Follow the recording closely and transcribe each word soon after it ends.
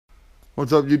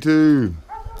What's up, YouTube?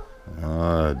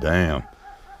 Damn.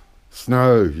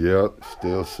 Snow, yep,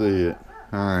 still see it.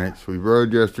 Alright, so we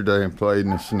rode yesterday and played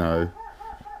in the snow.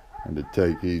 Had to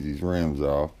take Easy's rims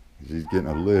off. He's getting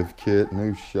a lift kit,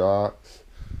 new shocks.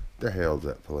 What the hell's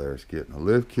that Polaris getting? A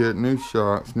lift kit, new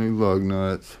shocks, new lug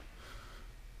nuts.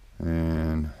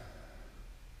 And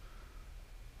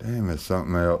damn, it's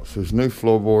something else. There's new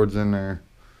floorboards in there.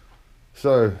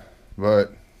 So,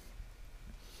 but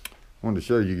I wanted to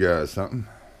show you guys something.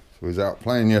 So we was out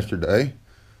playing yesterday.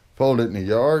 Pulled it in the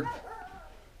yard.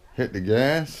 Hit the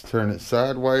gas. Turned it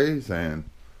sideways. And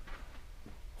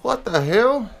what the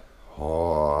hell?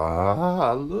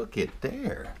 Oh, look at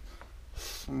there.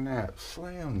 Snap.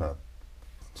 Slam the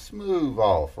smooth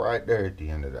off right there at the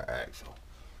end of the axle.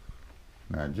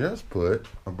 Now I just put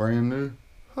a brand new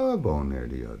hub on there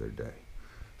the other day.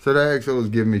 So the axle was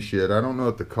giving me shit. I don't know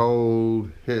if the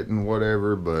cold hitting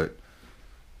whatever, but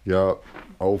yup,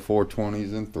 old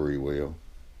 420s and 3-wheel.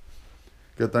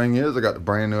 Good thing is I got the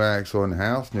brand new axle in the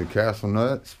house, new Castle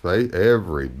nuts,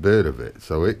 every bit of it.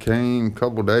 So it came a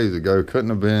couple days ago. Couldn't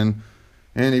have been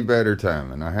any better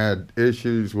timing. I had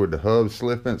issues with the hub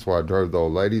slipping, so I drove the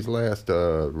old lady's last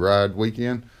ride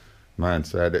weekend. Mine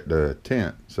sat at the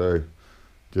tent. So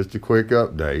just a quick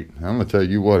update. I'm going to tell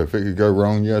you what, if it could go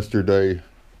wrong yesterday,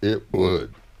 it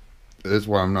would. That's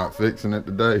why I'm not fixing it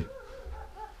today.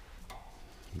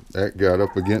 That got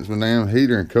up against my damn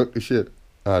heater and cooked the shit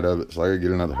out of it, so I gotta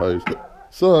get another hose.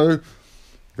 So,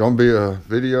 gonna be a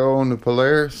video on the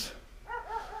Polaris.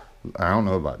 I don't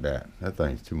know about that. That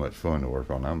thing's too much fun to work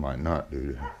on. I might not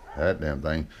do that damn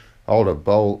thing. All the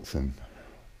bolts, and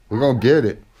we're gonna get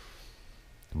it,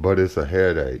 but it's a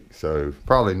headache, so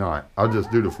probably not. I'll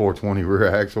just do the 420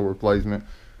 rear axle replacement,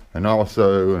 and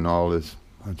also, and all this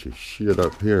bunch of shit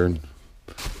up here. And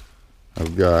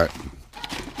I've got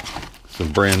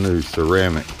some brand new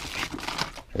ceramic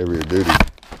heavier duty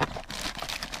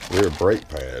rear brake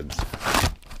pads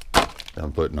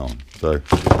I'm putting on. So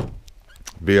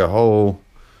be a whole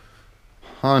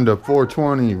Honda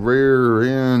 420 rear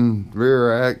end,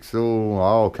 rear axle,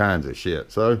 all kinds of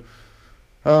shit. So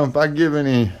if I give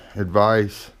any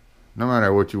advice, no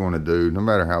matter what you want to do, no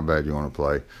matter how bad you want to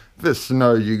play, if it's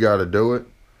snow, you got to do it.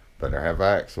 Better have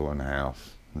axle in the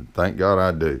house. And thank God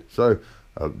I do. So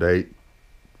update.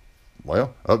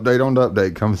 Well, update on the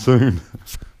update comes soon.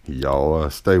 Y'all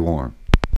stay warm.